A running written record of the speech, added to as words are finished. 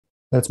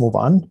Let's move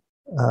on.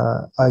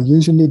 I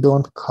usually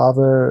don't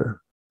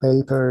cover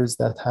papers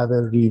that have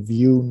a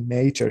review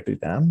nature to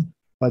them,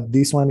 but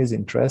this one is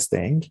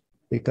interesting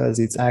because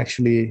it's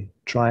actually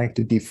trying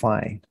to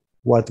define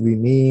what we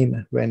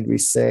mean when we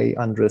say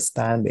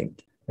understanding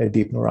a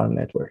deep neural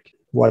network,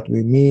 what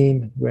we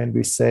mean when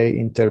we say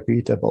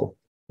interpretable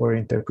or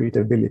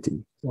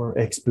interpretability or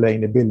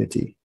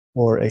explainability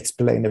or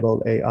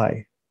explainable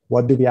AI.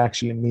 What do we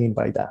actually mean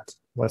by that?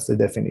 What's the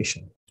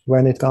definition?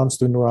 When it comes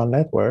to neural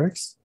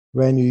networks,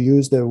 when you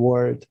use the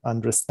word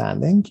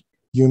understanding,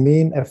 you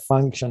mean a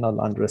functional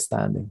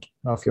understanding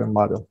of your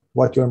model,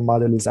 what your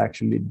model is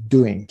actually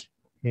doing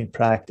in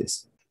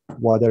practice.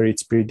 What are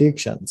its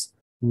predictions?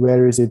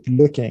 Where is it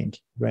looking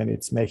when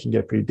it's making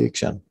a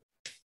prediction?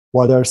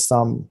 What are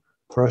some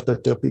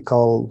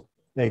prototypical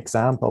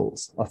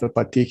examples of a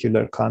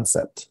particular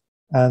concept?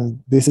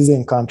 And this is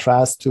in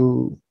contrast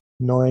to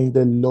knowing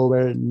the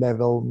lower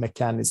level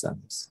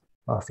mechanisms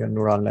of your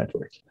neural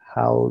network.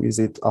 How is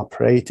it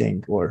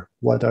operating, or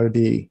what are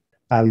the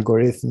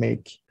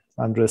algorithmic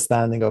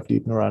understanding of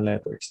deep neural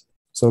networks?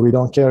 So we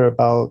don't care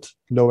about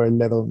lower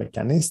level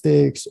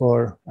mechanistics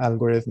or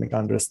algorithmic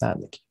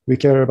understanding. We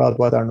care about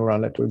what our neural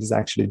network is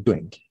actually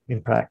doing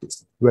in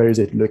practice. Where is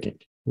it looking?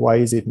 Why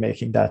is it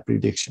making that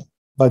prediction?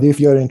 But if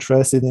you're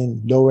interested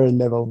in lower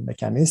level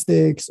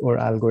mechanistics or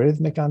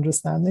algorithmic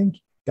understanding,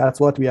 that's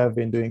what we have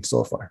been doing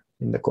so far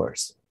in the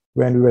course.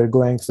 When we were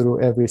going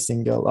through every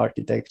single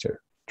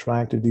architecture,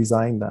 trying to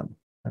design them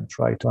and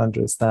try to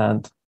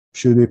understand,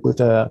 should we put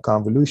a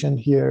convolution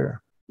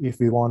here? If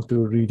we want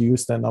to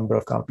reduce the number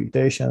of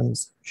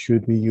computations,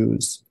 should we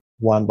use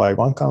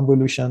one-by-one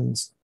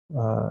convolutions?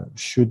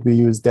 Should we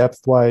use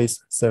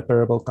depth-wise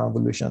separable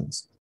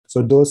convolutions?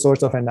 So those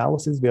sorts of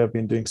analysis we have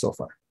been doing so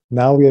far.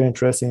 Now we are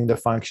interested in the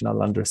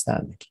functional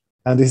understanding.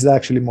 And this is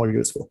actually more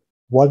useful.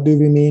 What do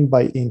we mean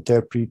by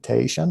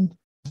interpretation?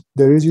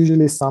 There is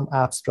usually some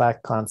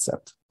abstract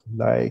concept,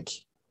 like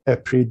a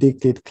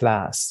predicted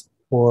class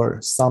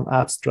or some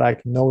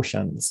abstract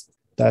notions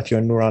that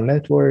your neural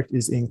network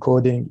is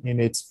encoding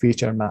in its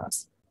feature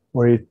maps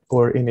or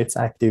in its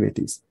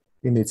activities,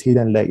 in its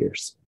hidden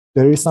layers.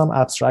 There is some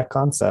abstract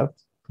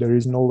concept. There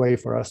is no way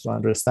for us to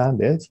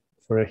understand it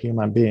for a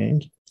human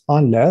being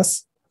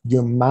unless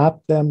you map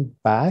them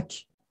back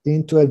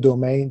into a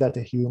domain that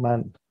a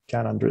human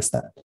can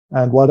understand.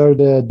 And what are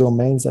the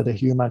domains that a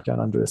human can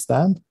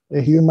understand?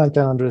 A human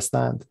can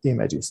understand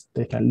images.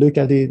 They can look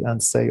at it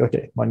and say,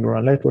 okay, my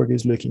neural network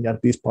is looking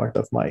at this part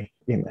of my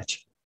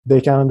image. They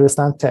can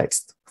understand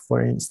text.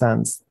 For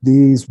instance,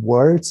 these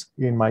words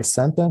in my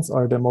sentence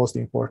are the most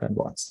important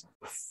ones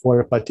for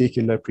a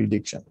particular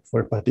prediction,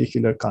 for a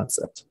particular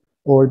concept.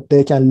 Or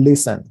they can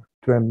listen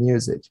to a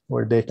music,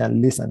 or they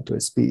can listen to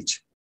a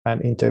speech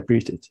and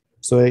interpret it.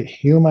 So a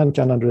human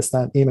can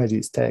understand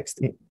images, text,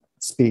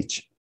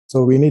 speech.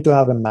 So we need to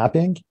have a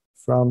mapping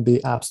from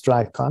the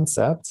abstract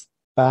concepts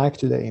back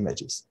to the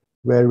images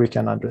where we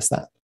can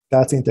understand.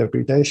 That's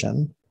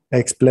interpretation.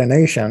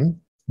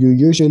 Explanation,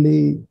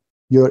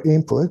 your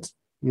input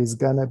is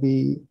going to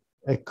be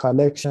a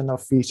collection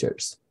of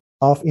features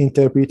of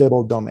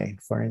interpretable domain.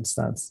 For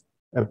instance,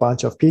 a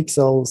bunch of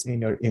pixels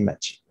in your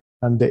image,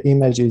 and the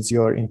image is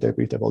your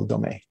interpretable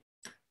domain,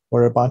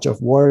 or a bunch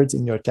of words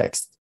in your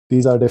text.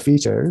 These are the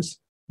features.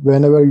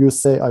 Whenever you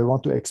say, I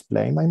want to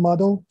explain my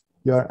model,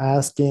 you're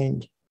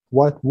asking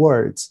what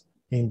words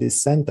in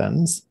this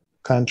sentence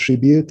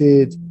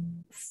contributed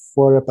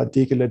for a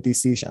particular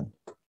decision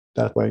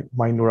that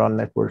my neural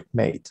network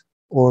made,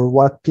 or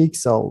what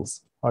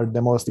pixels are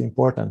the most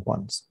important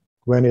ones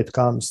when it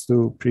comes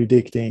to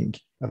predicting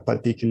a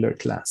particular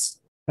class.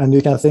 And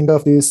you can think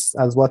of this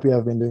as what we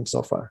have been doing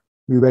so far.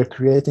 We were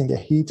creating a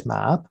heat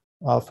map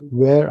of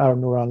where our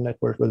neural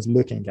network was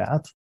looking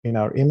at in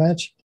our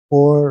image,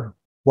 or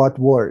what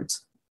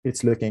words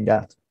it's looking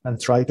at, and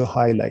try to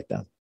highlight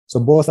them. So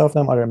both of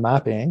them are a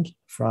mapping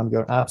from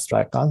your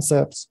abstract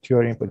concepts to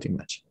your input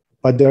image.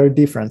 But there are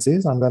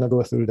differences. I'm going to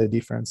go through the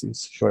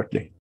differences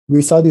shortly.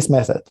 We saw this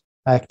method,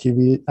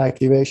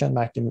 activation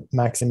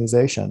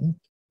maximization.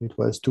 It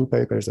was 2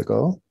 papers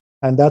ago,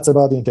 and that's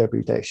about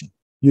interpretation.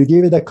 You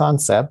give it a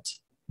concept,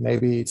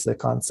 maybe it's the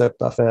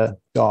concept of a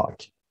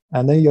dog,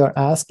 and then you're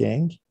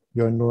asking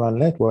your neural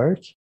network,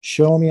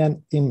 show me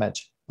an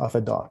image of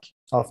a dog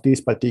of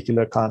this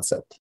particular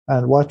concept.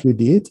 And what we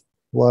did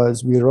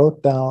was we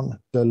wrote down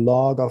the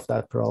log of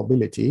that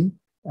probability,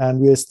 and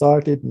we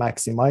started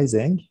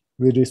maximizing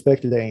with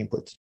respect to the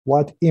input.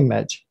 What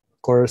image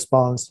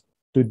corresponds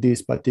to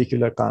this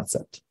particular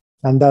concept?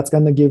 And that's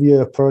going to give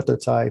you a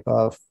prototype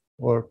of,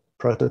 or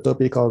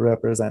prototypical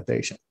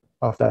representation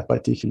of that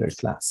particular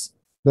class.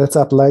 Let's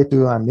apply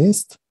to a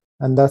MIST,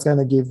 and that's going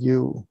to give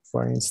you,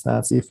 for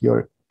instance, if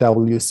your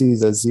WC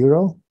is a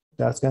 0,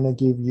 that's going to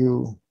give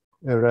you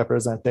a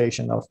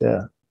representation of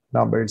the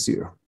number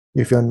 0.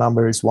 If your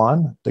number is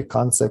 1, the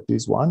concept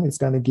is 1, it's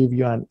going to give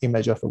you an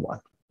image of a 1.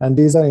 And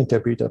these are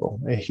interpretable.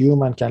 A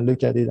human can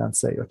look at it and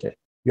say, okay,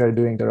 you're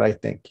doing the right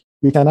thing.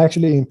 We can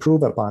actually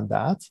improve upon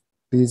that.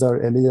 These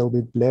are a little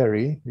bit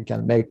blurry. We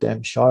can make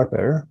them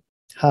sharper.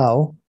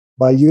 How?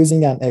 by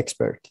using an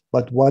expert.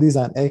 But what is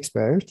an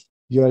expert?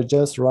 You're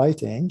just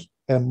writing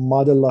a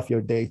model of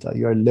your data.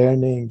 You're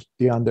learning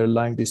the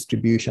underlying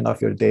distribution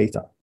of your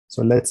data.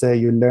 So let's say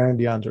you learn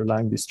the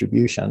underlying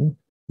distribution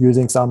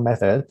using some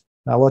method.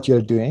 Now what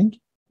you're doing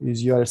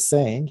is you're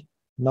saying,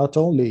 not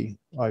only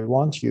I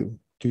want you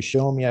to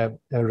show me a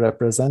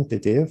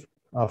representative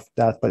of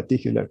that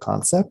particular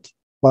concept,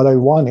 but I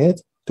want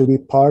it to be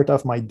part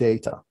of my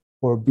data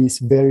or be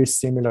very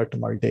similar to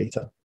my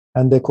data.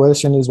 And the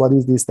question is, what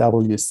is this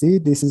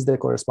WC? This is the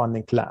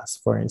corresponding class.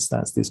 For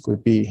instance, this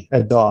could be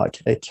a dog,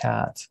 a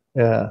cat,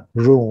 a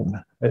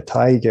room, a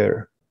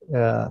tiger,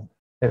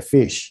 a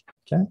fish.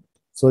 Okay.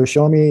 So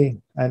show me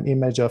an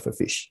image of a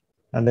fish,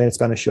 and then it's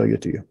going to show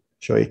it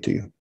to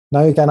you.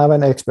 Now you can have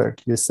an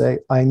expert. You say,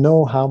 I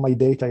know how my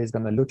data is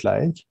going to look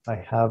like. I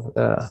have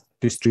a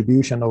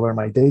distribution over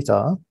my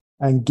data,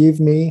 and give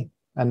me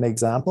an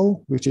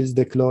example, which is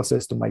the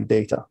closest to my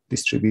data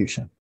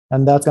distribution.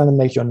 And that's going to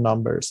make your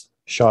numbers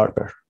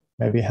sharper.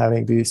 Maybe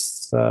having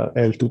this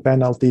L2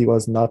 penalty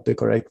was not the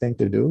correct thing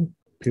to do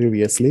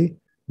previously.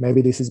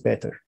 Maybe this is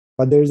better.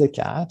 But there's a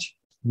catch.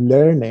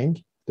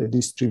 Learning the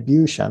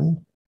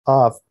distribution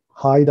of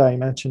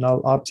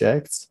high-dimensional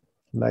objects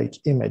like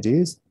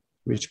images,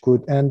 which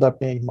could end up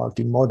being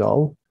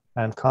multimodal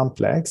and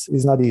complex,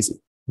 is not easy.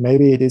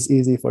 Maybe it is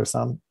easy for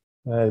some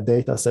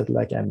data set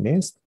like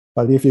MNIST,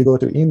 but if you go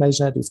to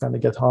ImageNet, it's going to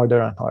get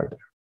harder and harder.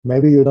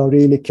 Maybe you don't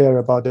really care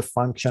about the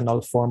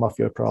functional form of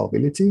your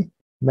probability.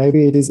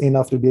 Maybe it is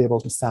enough to be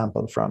able to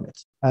sample from it.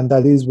 And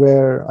that is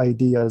where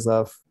ideas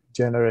of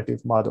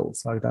generative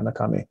models are going to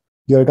come in.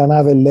 You're going to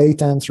have a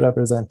latent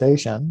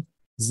representation,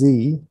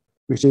 Z,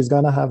 which is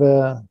going to have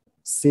a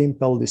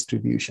simple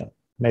distribution,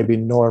 maybe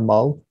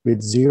normal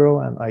with zero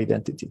and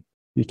identity.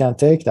 You can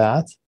take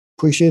that,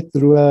 push it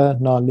through a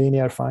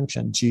nonlinear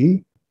function,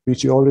 G,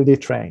 which you already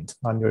trained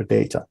on your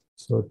data.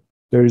 So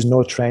there is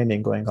no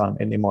training going on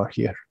anymore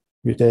here.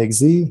 You take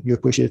Z, you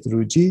push it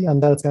through G,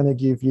 and that's going to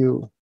give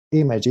you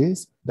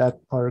images that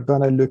are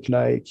going to look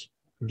like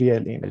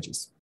real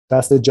images.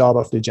 That's the job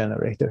of the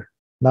generator.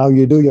 Now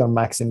you do your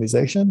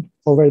maximization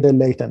over the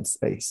latent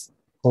space,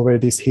 over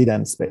this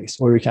hidden space,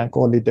 or you can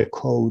call it the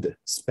code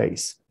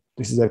space.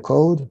 This is a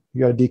code,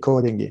 you're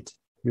decoding it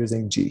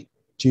using G.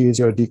 G is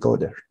your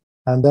decoder.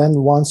 And then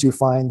once you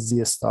find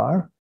Z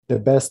star, the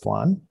best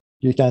one,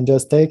 you can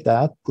just take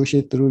that, push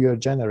it through your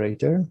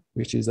generator,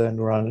 which is a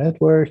neural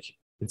network,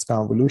 its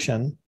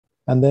convolution,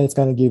 and then it's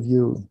going to give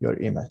you your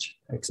image,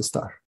 X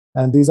star.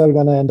 And these are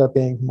going to end up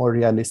being more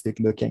realistic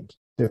looking.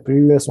 The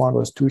previous one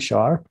was too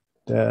sharp.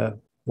 The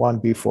one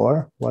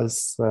before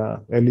was a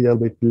little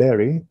bit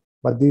blurry,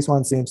 but this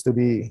one seems to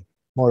be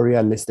more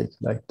realistic,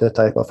 like the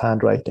type of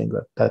handwriting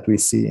that we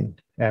see in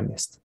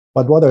MNIST.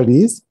 But what are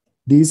these?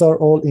 These are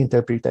all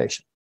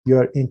interpretation.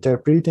 You're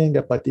interpreting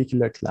a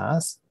particular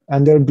class,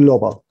 and they're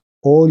global.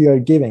 All you're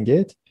giving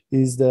it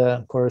is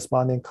the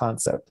corresponding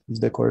concept, is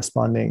the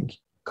corresponding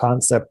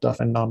concept of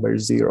a number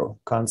 0,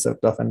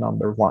 concept of a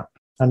number 1.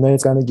 And then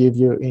it's going to give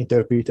you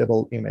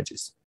interpretable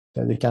images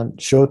that you can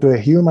show to a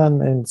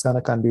human, and it's going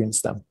to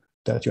convince them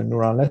that your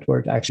neural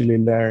network actually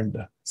learned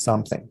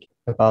something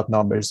about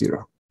number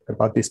 0,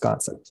 about this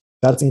concept.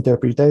 That's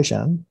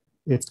interpretation.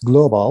 It's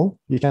global.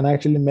 You can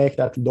actually make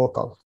that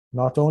local.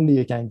 Not only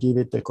you can give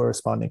it the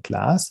corresponding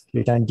class,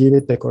 you can give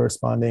it the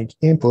corresponding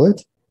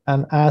input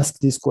and ask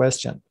this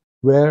question: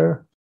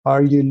 where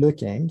are you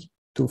looking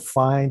to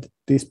find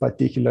this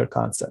particular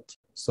concept?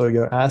 So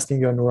you're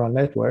asking your neural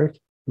network,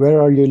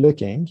 where are you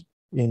looking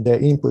in the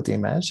input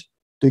image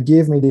to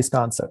give me this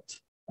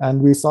concept?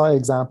 And we saw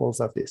examples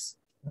of this.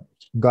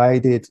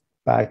 Guided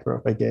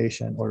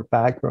backpropagation or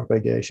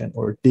backpropagation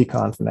or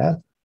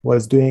deconvnet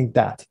was doing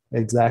that,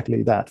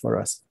 exactly that for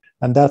us.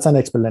 And that's an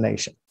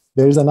explanation.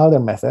 There is another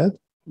method.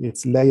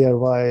 It's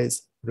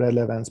layer-wise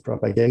relevance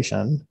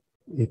propagation.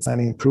 It's an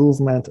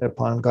improvement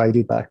upon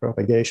guided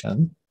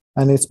backpropagation,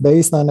 and it's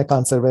based on a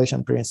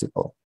conservation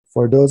principle.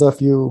 For those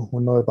of you who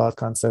know about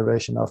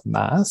conservation of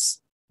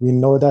mass, we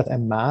know that a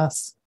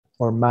mass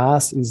or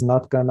mass is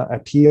not going to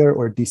appear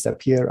or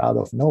disappear out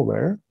of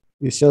nowhere.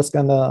 It's just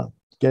going to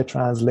get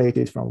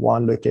translated from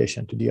one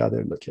location to the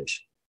other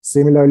location.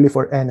 Similarly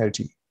for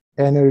energy.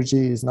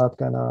 Energy is not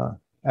going to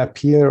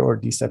appear or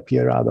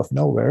disappear out of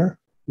nowhere.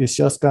 It's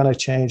just going to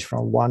change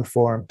from one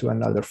form to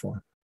another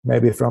form,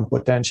 maybe from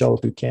potential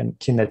to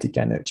kinetic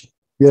energy.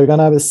 We are going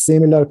to have a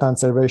similar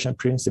conservation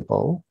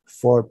principle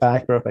for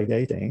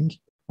backpropagating.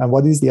 And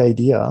what is the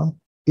idea?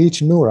 Each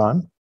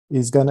neuron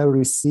is going to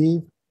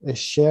receive a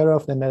share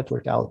of the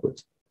network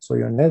output. So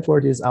your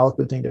network is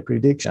outputting a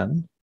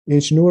prediction.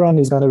 Each neuron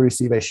is going to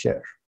receive a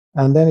share.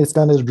 And then it's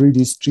going to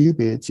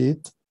redistribute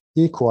it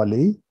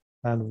equally.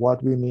 And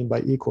what we mean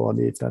by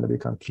equally, it's going to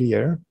become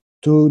clear,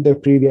 to the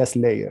previous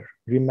layer.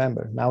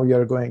 Remember, now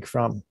you're going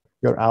from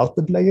your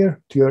output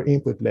layer to your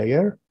input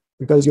layer,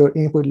 because your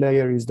input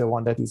layer is the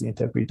one that is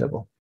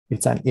interpretable.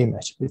 It's an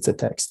image, it's a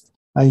text.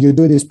 And you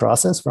do this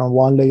process from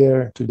one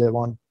layer to the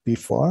one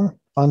before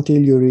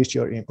until you reach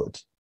your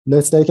input.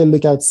 Let's take a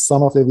look at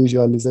some of the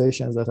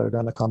visualizations that are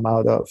going to come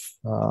out of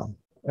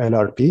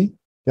LRP.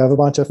 You have a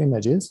bunch of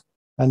images,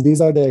 and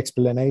these are the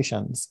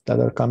explanations that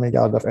are coming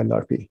out of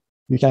LRP.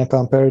 You can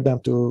compare them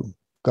to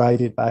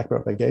guided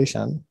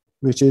backpropagation,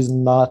 which is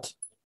not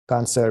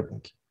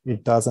conserving.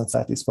 It doesn't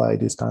satisfy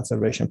this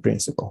conservation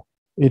principle.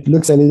 It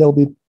looks a little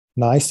bit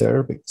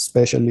nicer,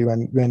 especially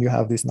when you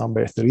have this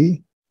number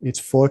 3. It's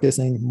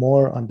focusing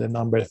more on the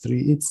number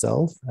 3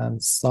 itself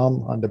and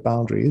some on the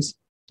boundaries.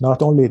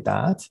 Not only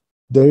that,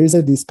 there is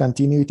a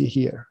discontinuity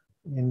here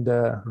in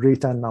the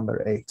written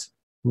number 8.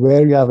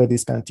 Where you have a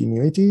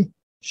discontinuity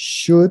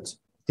should,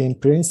 in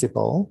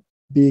principle,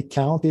 be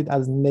counted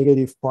as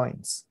negative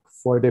points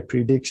for the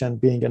prediction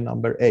being a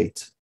number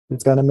 8.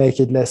 It's going to make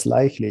it less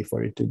likely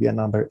for it to be a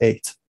number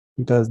 8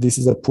 because this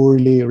is a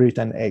poorly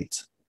written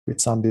 8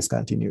 with some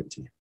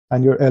discontinuity.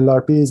 And your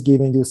LRP is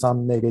giving you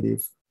some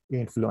negative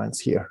influence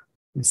here.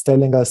 It's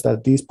telling us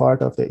that this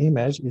part of the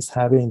image is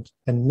having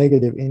a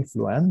negative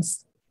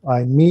influence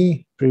on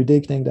me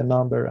predicting the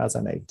number as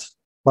an 8.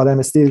 But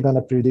I'm still going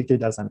to predict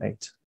it as an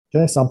 8.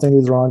 Okay, something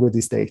is wrong with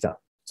this data.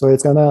 So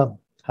it's going to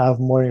have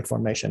more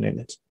information in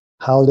it.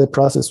 How the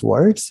process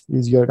works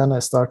is you're going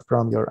to start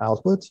from your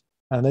output,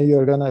 and then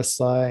you're going to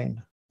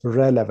assign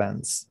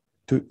relevance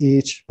to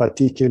each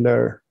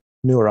particular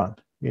neuron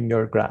in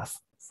your graph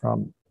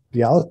from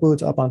the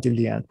output up until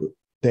the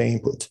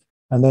input.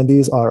 And then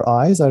these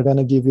RIs are going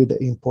to give you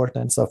the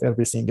importance of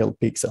every single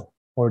pixel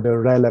or the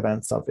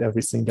relevance of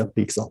every single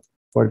pixel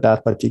for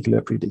that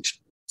particular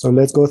prediction. So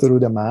let's go through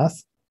the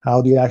math.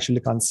 How do you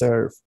actually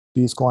conserve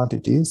these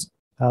quantities?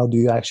 How do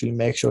you actually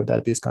make sure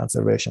that this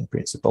conservation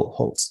principle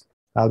holds?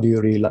 How do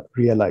you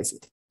realize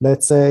it?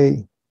 Let's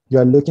say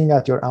you're looking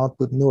at your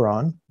output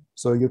neuron.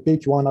 So you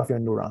pick one of your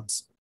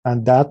neurons,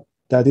 and that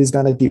is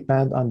going to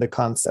depend on the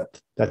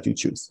concept that you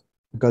choose,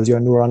 because your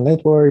neural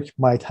network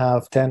might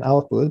have 10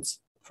 outputs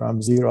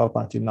from 0 up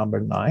until number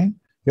 9.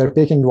 You're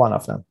picking one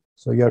of them.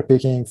 So you're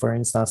picking, for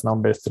instance,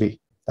 number 3.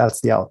 That's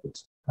the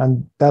output.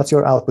 And that's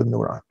your output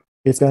neuron.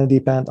 It's going to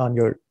depend on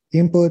your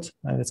input,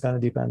 and it's going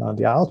to depend on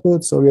the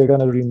output. So we're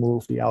going to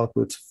remove the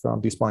output from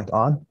this point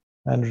on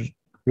and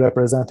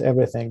represent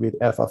everything with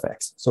f of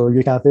x. So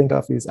you can think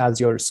of this as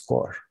your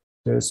score,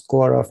 the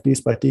score of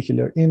this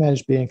particular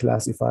image being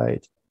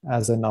classified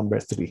as a number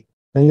 3.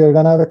 Then you're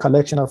going to have a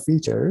collection of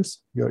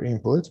features, your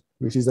input,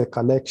 which is a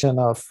collection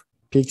of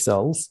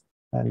pixels,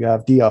 and you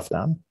have d of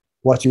them.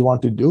 What you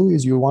want to do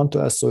is you want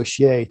to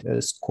associate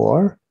a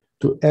score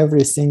to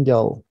every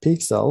single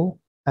pixel,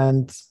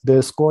 and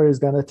the score is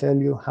going to tell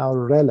you how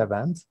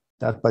relevant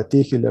that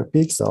particular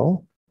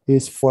pixel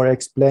is for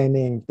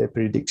explaining the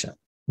prediction.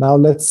 Now,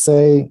 let's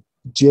say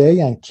J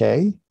and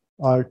K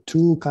are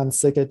two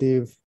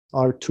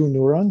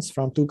neurons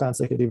from two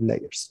consecutive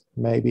layers.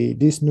 Maybe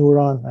this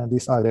neuron and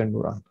this other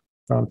neuron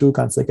from two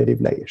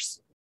consecutive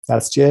layers.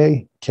 That's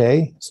J,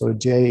 K. So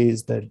J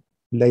is the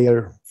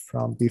layer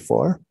from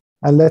before.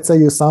 And let's say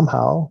you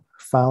somehow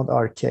found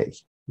RK,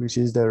 which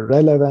is the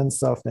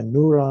relevance of the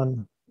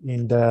neuron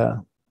in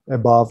the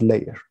above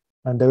layer.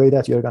 And the way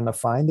that you're going to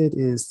find it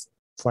is,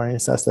 for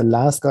instance, the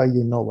last guy,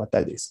 you know what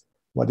that is.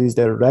 What is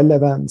the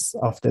relevance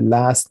of the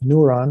last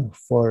neuron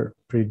for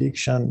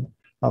prediction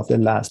of the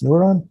last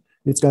neuron?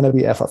 It's going to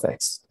be f of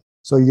x.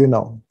 So you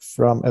know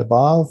from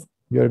above,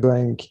 you're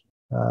going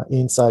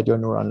inside your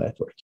neural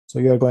network. So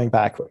you're going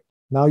backward.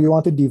 Now you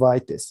want to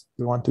divide this.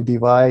 You want to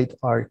divide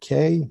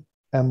RK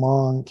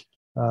among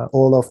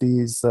all of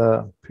these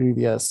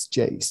previous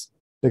J's.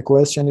 The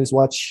question is,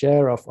 what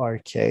share of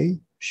RK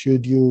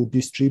should you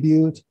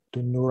distribute to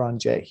neuron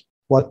J?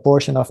 What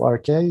portion of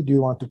RK do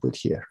you want to put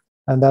here?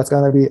 And that's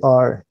going to be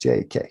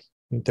RJK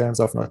in terms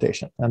of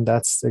notation. And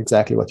that's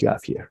exactly what you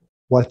have here.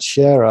 What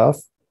share of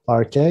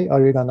RK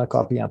are you going to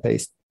copy and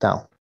paste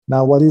down?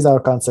 Now, what is our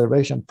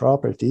conservation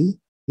property?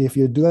 If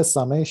you do a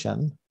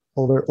summation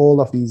over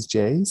all of these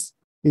J's,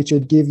 it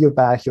should give you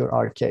back your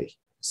RK.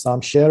 Some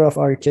share of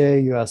RK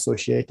you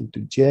associated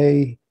to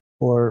J,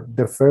 or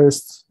the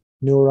first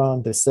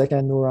neuron, the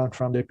second neuron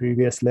from the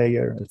previous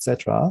layer,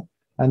 etc.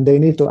 And they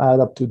need to add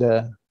up to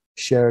the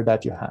share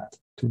that you had,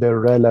 to the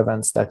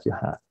relevance that you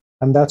had.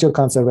 And that's your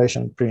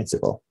conservation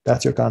principle.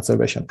 That's your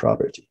conservation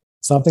property.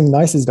 Something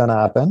nice is going to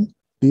happen.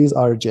 These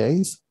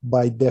RJs,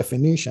 by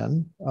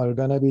definition, are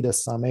going to be the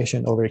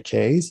summation over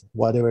Ks,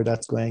 whatever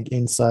that's going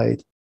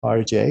inside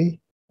RJ,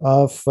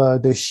 of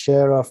the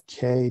share of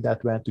K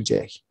that went to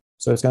J.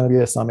 So it's going to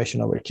be a summation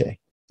over K.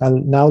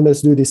 And now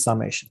let's do this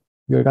summation.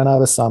 You're going to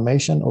have a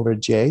summation over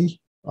J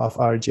of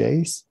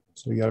RJs.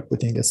 So you're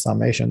putting a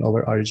summation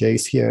over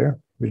RJs here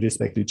with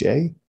respect to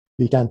J.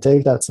 You can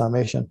take that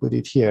summation, put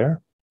it here.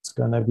 It's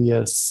going to be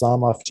a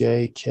sum of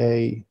J,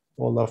 K,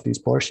 all of these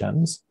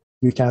portions.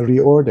 You can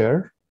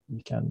reorder.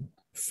 You can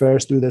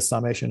first do the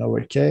summation over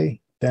K,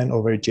 then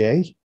over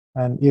J.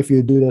 And if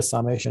you do the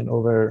summation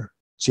over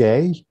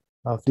J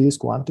of these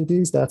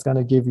quantities, that's going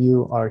to give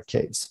you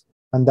RKs.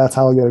 And that's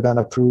how you're going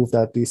to prove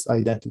that this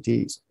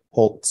identity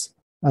holds.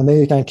 And then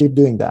you can keep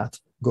doing that.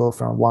 Go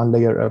from one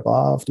layer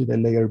above to the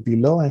layer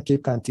below and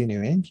keep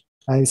continuing.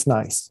 And it's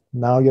nice.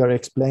 Now you're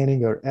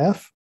explaining your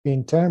F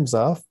in terms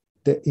of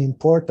the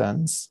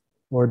importance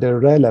or the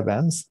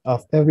relevance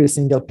of every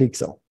single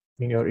pixel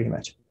in your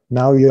image.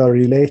 Now you are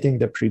relating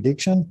the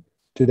prediction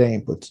to the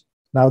input.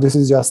 Now this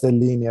is just a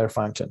linear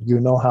function. You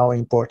know how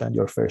important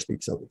your first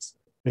pixel is.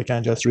 You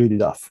can just read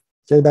it off.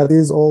 Okay, that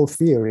is all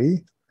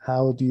theory.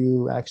 How do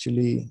you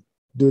actually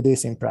do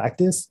this in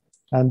practice?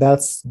 And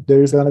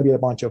there's going to be a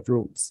bunch of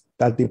rules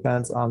that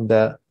depends on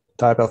the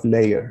type of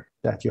layer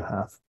that you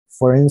have.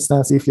 For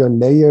instance, if your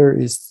layer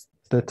is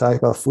the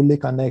type of fully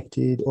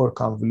connected or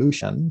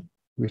convolution,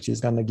 which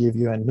is going to give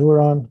you a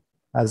neuron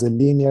as a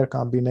linear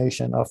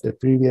combination of the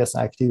previous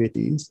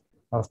activities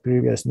of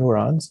previous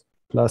neurons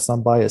plus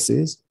some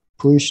biases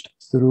pushed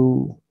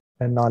through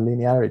a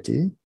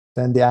nonlinearity,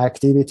 then the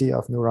activity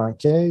of neuron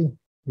K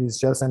is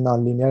just a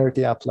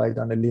nonlinearity applied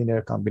on a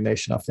linear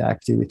combination of the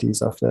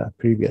activities of the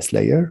previous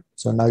layer.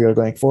 So now you're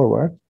going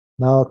forward.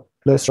 Now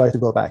let's try to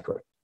go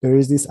backward. There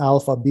is this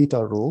alpha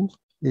beta rule.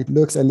 It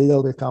looks a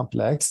little bit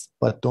complex,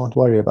 but don't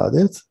worry about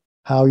it.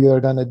 How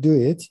you're going to do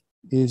it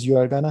is you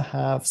are going to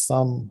have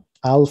some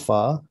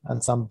alpha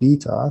and some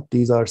beta.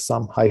 These are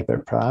some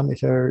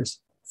hyperparameters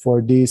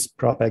for this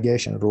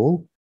propagation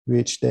rule,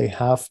 which they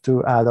have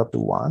to add up to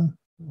 1,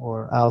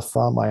 or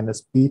alpha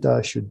minus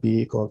beta should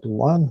be equal to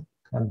 1,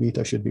 and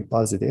beta should be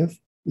positive.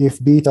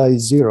 If beta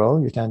is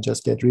 0, you can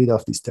just get rid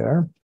of this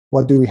term.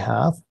 What do we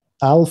have?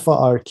 Alpha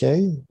RK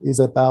is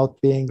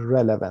about being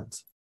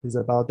relevant, is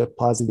about the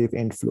positive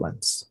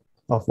influence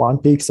of one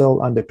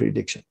pixel on the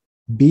prediction.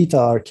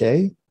 Beta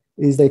RK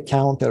is the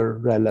counter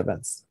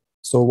relevance.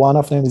 So one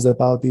of them is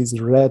about this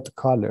red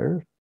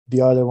color,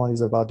 the other one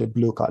is about the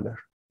blue color.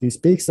 This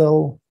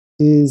pixel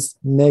is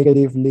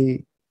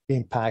negatively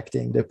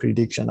impacting the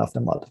prediction of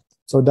the model.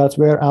 So that's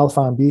where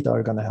alpha and beta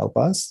are going to help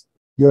us.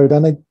 You're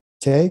going to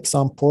take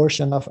some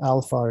portion of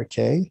alpha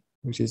RK,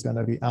 which is going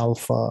to be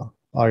alpha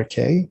RK.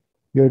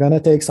 You're going to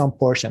take some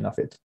portion of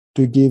it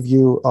to give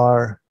you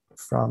R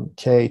from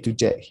K to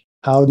J.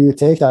 How do you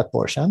take that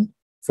portion?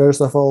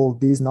 First of all,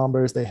 these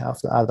numbers, they have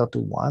to add up to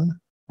 1.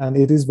 And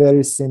it is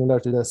very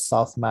similar to the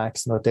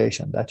softmax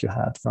notation that you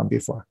had from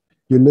before.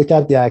 You look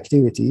at the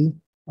activity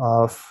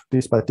of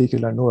this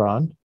particular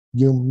neuron.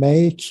 You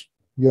make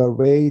your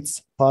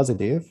weights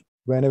positive.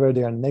 Whenever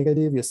they are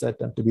negative, you set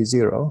them to be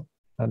 0.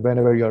 And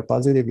whenever you're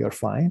positive, you're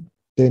fine.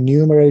 The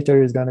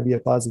numerator is going to be a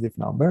positive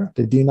number.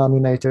 The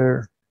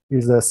denominator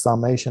is a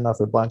summation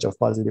of a bunch of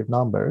positive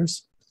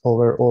numbers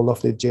over all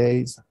of the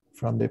j's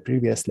from the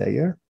previous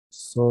layer.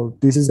 So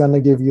this is going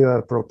to give you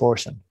a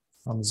proportion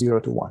from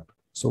 0 to 1.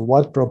 So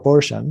what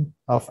proportion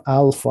of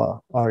alpha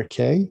RK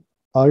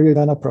are you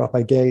going to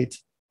propagate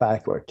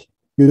backward?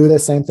 You do the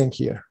same thing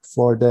here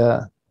for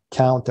the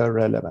counter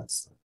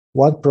relevance.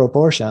 What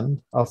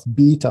proportion of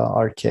beta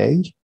RK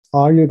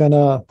are you going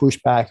to push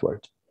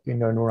backward in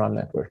your neural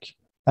network?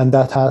 And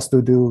that has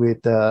to do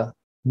with the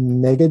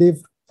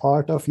negative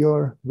part of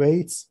your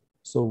weights.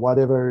 So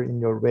whatever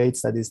in your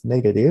weights that is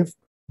negative,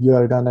 you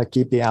are going to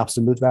keep the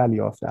absolute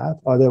value of that.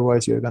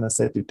 Otherwise, you're going to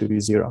set it to be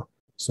 0.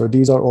 So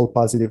these are all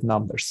positive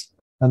numbers.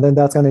 And then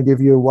that's going to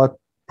give you what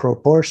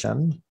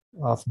proportion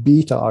of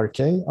beta RK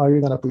are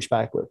you going to push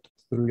backward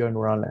through your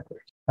neural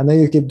network. And then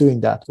you keep doing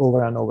that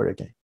over and over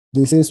again.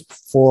 This is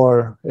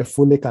for a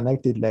fully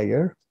connected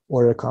layer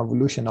or a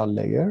convolutional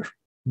layer.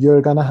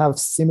 You're going to have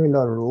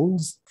similar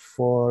rules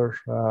for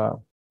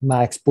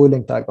max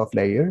pooling type of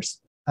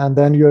layers. And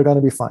then you're going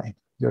to be fine.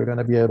 You're going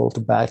to be able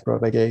to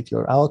backpropagate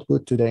your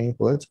output to the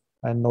input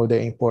and know the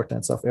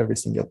importance of every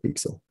single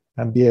pixel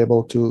and be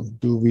able to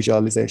do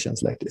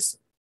visualizations like this.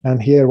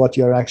 And here what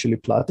you're actually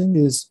plotting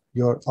is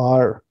your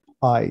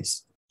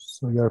RIs.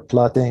 So you're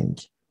plotting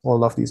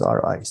all of these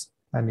RIs.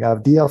 And you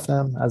have D of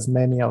them, as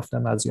many of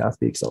them as you have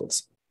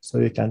pixels. So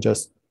you can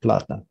just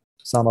plot them.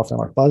 Some of them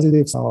are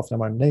positive, some of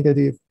them are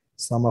negative,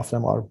 some of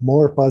them are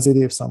more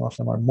positive, some of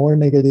them are more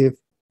negative.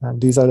 And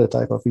these are the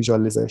type of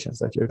visualizations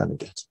that you're going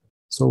to get.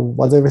 So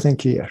was everything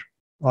clear?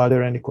 Are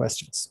there any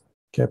questions?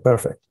 Okay,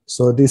 perfect.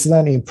 So this is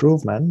an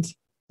improvement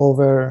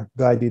over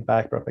guided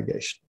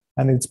backpropagation.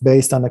 And it's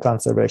based on the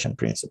conservation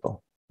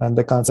principle. And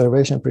the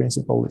conservation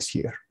principle is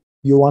here.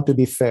 You want to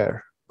be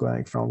fair,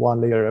 going from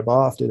one layer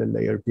above to the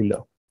layer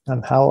below.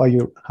 And how are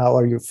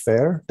you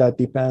fair? That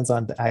depends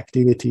on the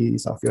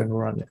activities of your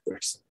neural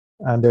networks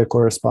and their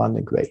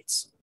corresponding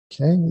weights.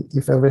 Okay,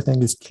 if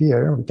everything is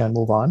clear, we can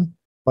move on.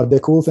 But the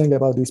cool thing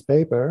about this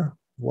paper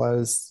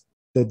was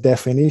the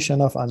definition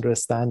of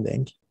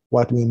understanding,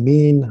 what we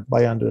mean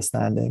by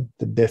understanding,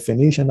 the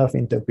definition of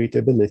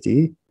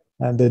interpretability,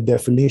 and the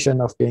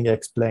definition of being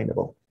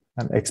explainable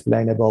and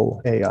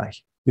explainable AI.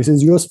 This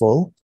is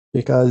useful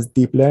because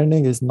deep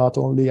learning is not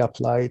only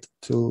applied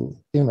to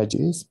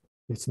images,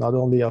 it's not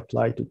only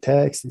applied to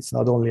text, it's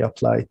not only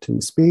applied to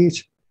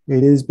speech,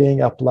 it is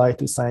being applied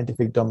to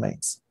scientific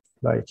domains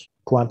like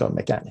quantum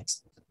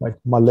mechanics, like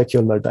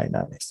molecular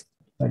dynamics,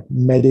 like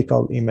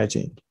medical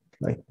imaging,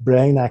 like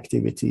brain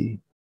activity,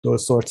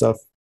 those sorts of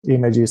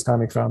images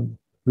coming from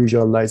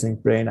visualizing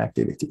brain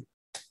activity.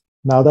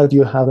 Now that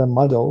you have a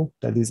model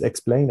that is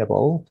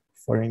explainable,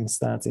 for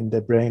instance, in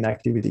the brain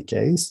activity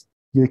case,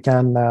 you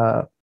can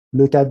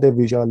look at the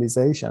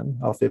visualization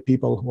of the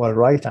people who are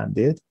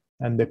right-handed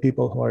and the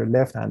people who are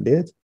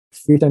left-handed,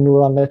 fit a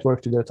neural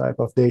network to the type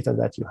of data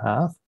that you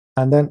have,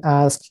 and then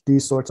ask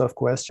these sorts of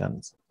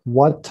questions.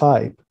 What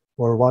type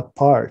or what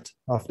part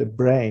of the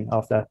brain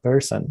of that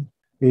person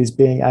is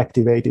being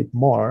activated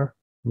more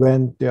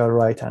when they are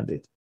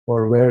right-handed,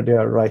 or where they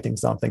are writing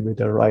something with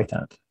their right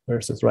hand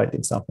versus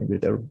writing something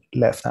with their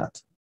left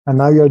hand. And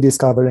now you're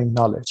discovering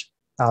knowledge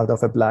out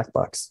of a black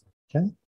box. Okay?